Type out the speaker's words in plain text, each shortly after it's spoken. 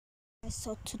guys,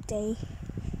 so today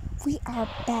we are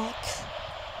back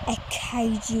at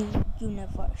Kaiju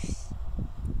Universe.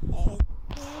 As you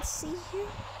can see here,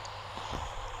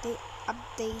 they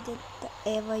updated the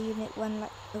Eva Unit 1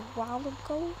 like a while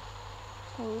ago.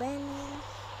 Landing.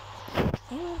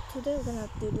 And today we're gonna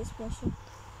do this mission.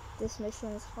 This mission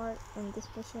is hard and this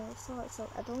mission is hard, so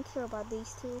I don't care about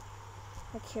these two.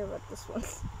 I care about this one.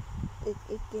 it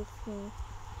gives me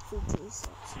 50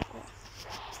 subs. Yeah.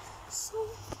 So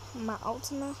my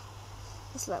ultima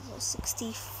is level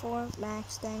 64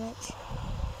 max damage,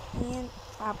 and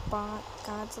I bought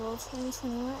Godzilla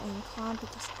 2021 in car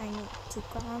because I need to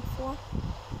grind for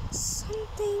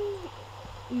something.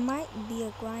 Might be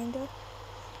a grinder.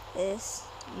 Is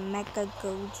Mega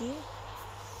Goji.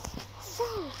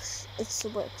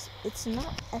 It's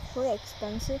not actually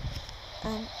expensive.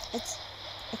 It's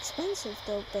expensive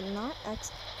though, but not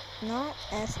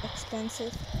as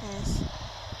expensive as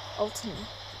Ultima.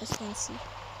 As you can see,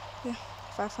 yeah,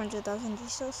 500,000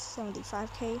 resources,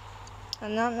 75k.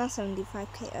 Not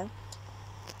 75k.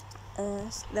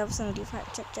 Level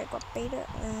 75 Jaguar Beta,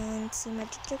 and see my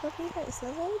Jaguar Beta is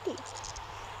level 80,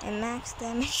 and max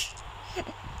damage.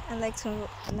 I like to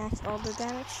max all the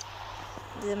damage.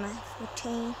 The max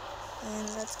 14, and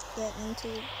let's get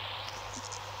into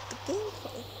the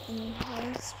gameplay. And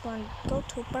let's go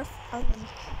to Birth Island.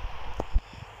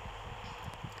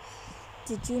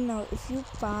 Did you know if you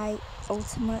buy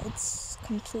Ultima, it's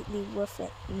completely worth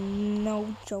it?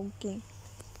 No joking.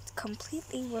 It's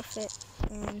completely worth it,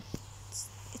 and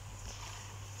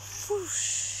whoosh,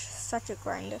 such a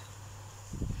grinder.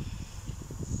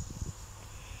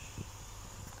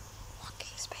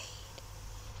 Walking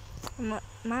speed.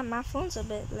 My phone's a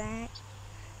bit lag.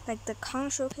 Like the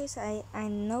console case, I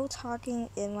know talking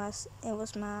it was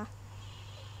my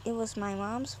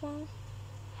mom's phone.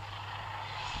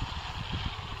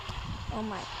 Oh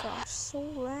my gosh, so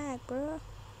lag, bro.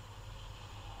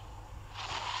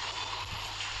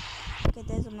 Okay,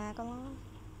 there's a Megalon.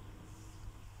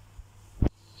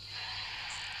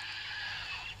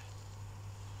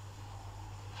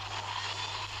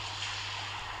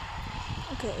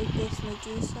 Okay, it gives me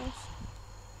Jesus.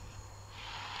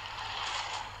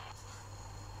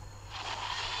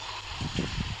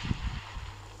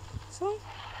 So,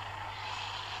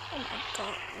 oh my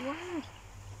god,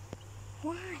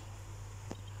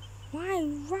 why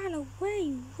run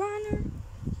away, runner?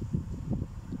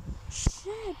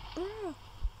 Shit, bro.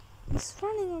 He's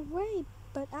running away,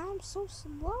 but I'm so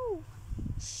slow.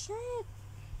 Shit.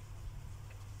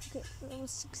 Okay, level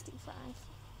 65.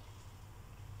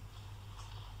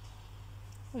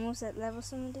 Almost at level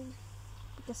 70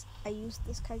 because I use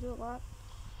this kaiju a lot,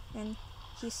 and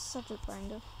he's such a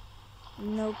grinder.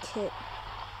 No kit.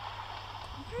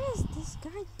 What is this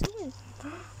guy doing?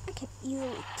 I can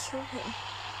easily kill him.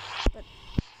 But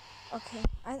okay,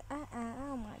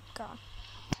 oh my god.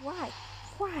 Why?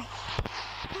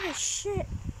 Shit.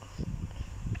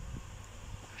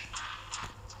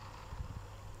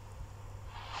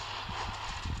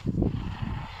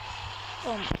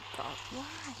 Oh my god,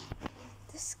 why?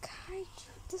 This guy,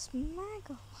 this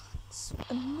Mago, so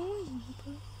annoying,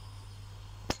 bro.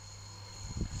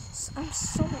 I'm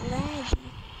so laggy.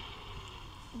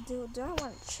 Dude, do I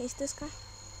want to chase this guy?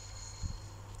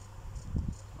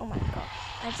 Oh my god,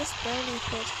 I just barely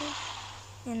hit him,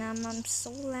 and I'm so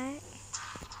lag.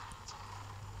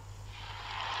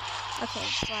 Okay,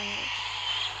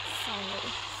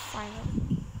 finally.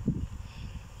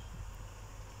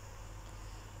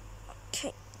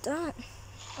 Okay, done.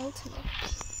 Ultimate.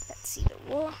 Let's see the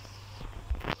war.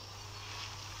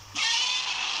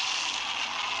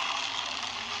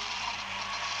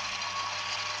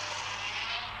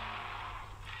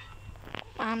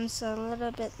 I'm a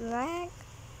little bit lag.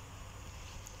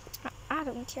 I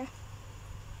don't care.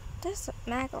 There's a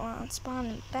Megalon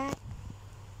spawning back,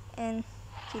 and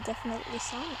he definitely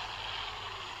saw me.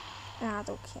 Nah, I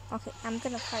don't care. Okay, I'm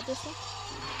gonna fight this one.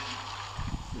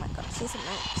 Oh my god, she's a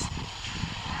max.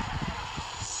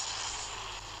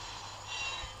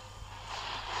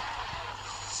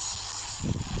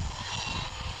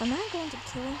 Am I going to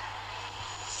kill him?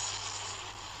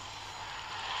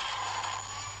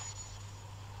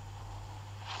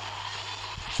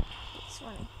 It's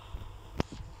running.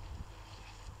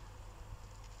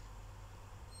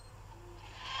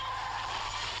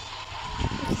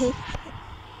 Okay,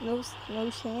 no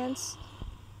chance.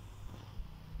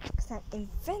 Because I'm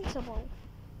invincible.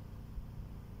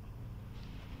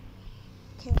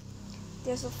 Okay,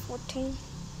 there's a 14.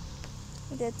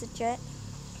 There's a jet.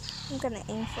 I'm gonna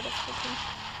aim for the 14.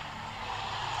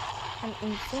 I'm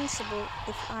invincible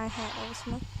if I had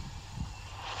Ultima.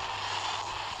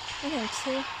 I can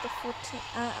kill the 14.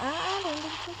 I don't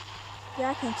think so.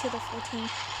 Yeah, I can kill the 14,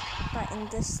 but in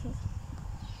this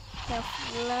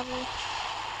health level.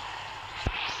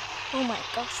 Oh my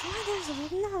gosh, why there's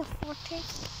not a 14?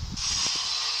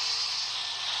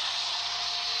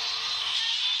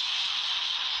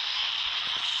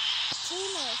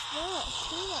 Teamers, no,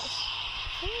 teamers,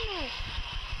 teamers.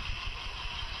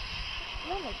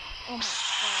 Oh my god,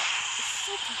 it's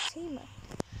such a teamer.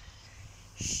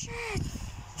 Shit.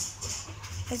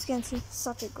 As you can see,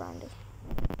 such a grinder.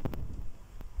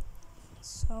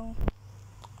 So,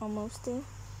 almost there.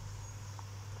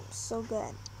 So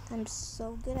good. I'm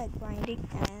so good at grinding,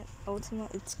 and ultima,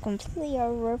 it's completely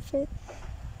worth it.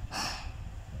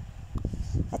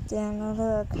 At the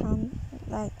another account,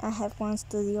 like I have one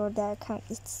studio, that account,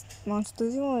 it's one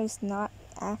studio is not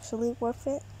actually worth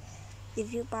it.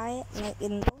 If you buy it, like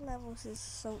in low levels,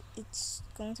 it's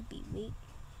going to be weak.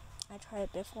 I tried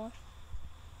it before.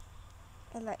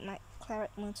 And like my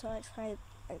Claret Muto, I tried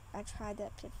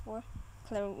that before.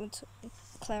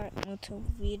 Claret Muto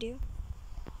video.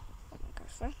 Oh my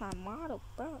gosh, that's my model,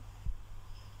 bro.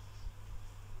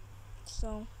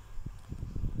 So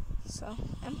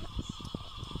I'm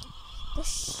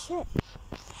this shit.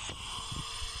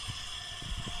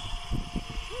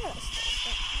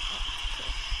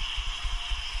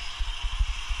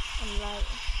 I'm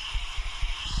lagging.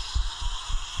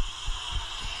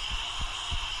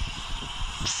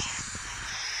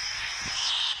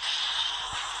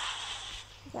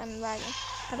 I'm lagging.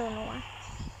 I don't know why.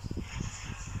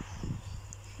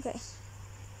 Okay.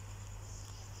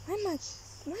 Why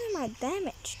am I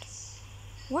damaged?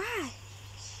 Why?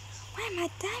 Why am I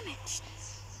damaged?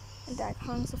 And that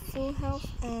comes with full health,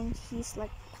 and he's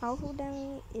like powerful than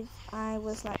me if I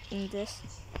was like in this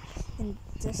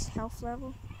health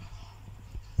level.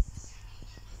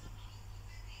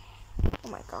 Oh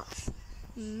my gosh.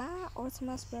 My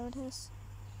ultimate spiritus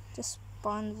just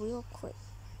spawned real quick,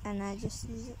 and I just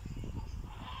use it.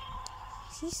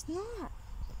 He's not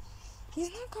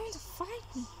going to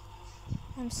fight me.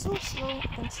 I'm so slow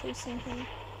in chasing him.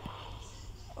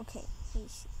 Okay,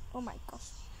 easy. Oh my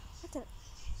gosh.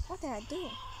 What did I do?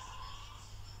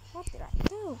 What did I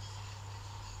do?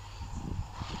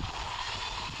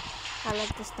 I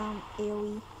like this damn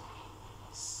AoE.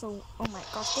 So, oh my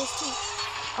gosh, there's two.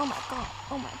 Oh my god,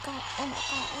 oh my god, oh my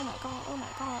god, oh my god, oh my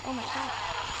god, oh my god.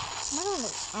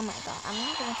 Oh my god, I'm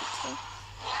not going to kill.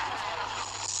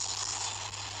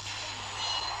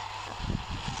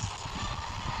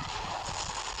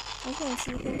 I can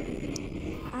see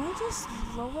him. I just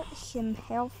lowered him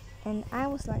health, and I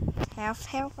was like half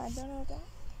health. I don't know that.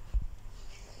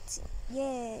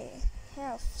 Yeah,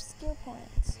 health, skill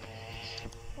points.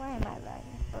 Why am I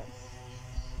lagging? Bro?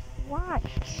 Why?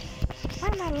 Why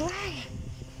am I lagging?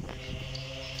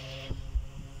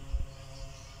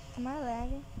 Am I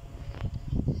lagging?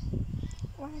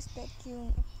 Why is that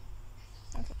queuing?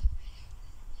 Okay.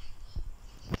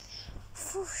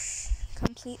 Whoosh.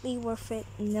 Completely worth it.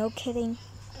 No kidding.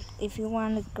 If you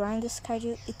want to grind this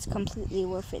kaiju, it's completely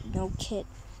worth it. No kid.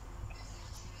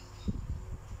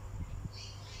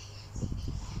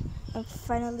 I'm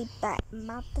finally back.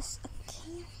 Map this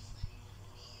again.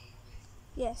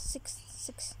 Yeah,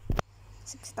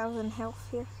 6,000 health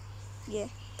here. Yeah,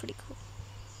 pretty cool.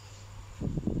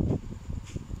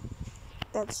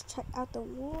 Let's check out the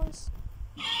wars.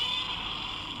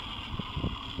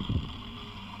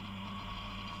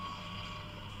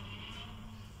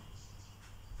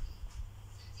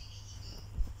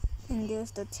 And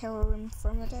there's the terror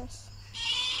infirmitas.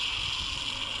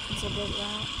 It's a bit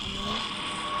loud, I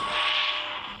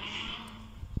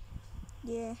know.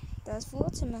 Yeah, that's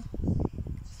ultima.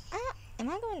 Am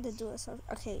I going to do a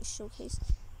showcase?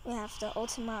 We have the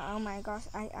ultima. Oh my gosh,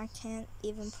 I can't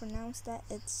even pronounce that.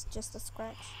 It's just a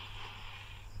scratch.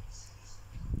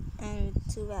 And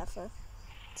to have a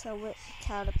Towit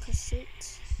Counter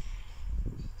Pursuit.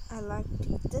 I like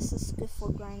this is good for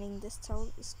grinding. This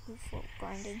Towit is good for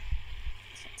grinding.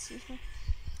 Let's see here.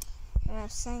 And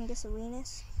I've sang this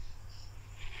arenas.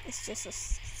 It's just a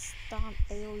stomp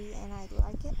AoE, and I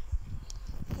like it.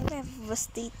 And we have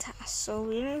Vestitas, so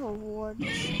we need to reward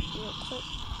this real quick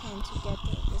and to get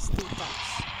the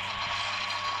Vestitas.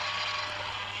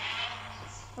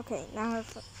 Okay, now I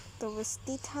have the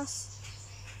Vestitas.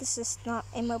 This is not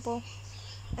aimable,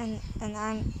 and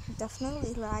I'm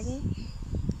definitely lagging.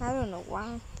 I don't know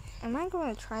why. Am I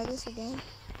going to try this again?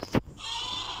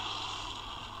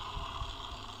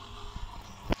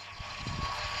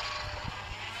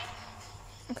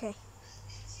 Okay.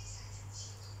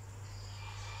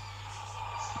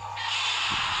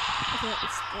 Okay,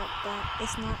 it's like that.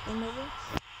 It's not aimable.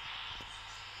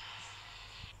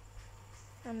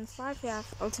 and 5 we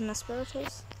have ultima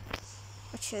spiritus,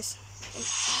 which is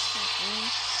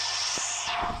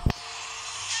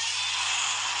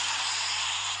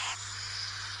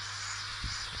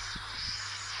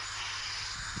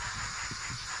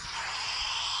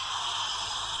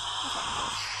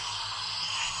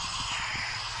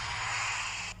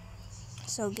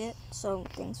so good. So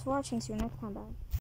thanks for watching. See you next time. Bye.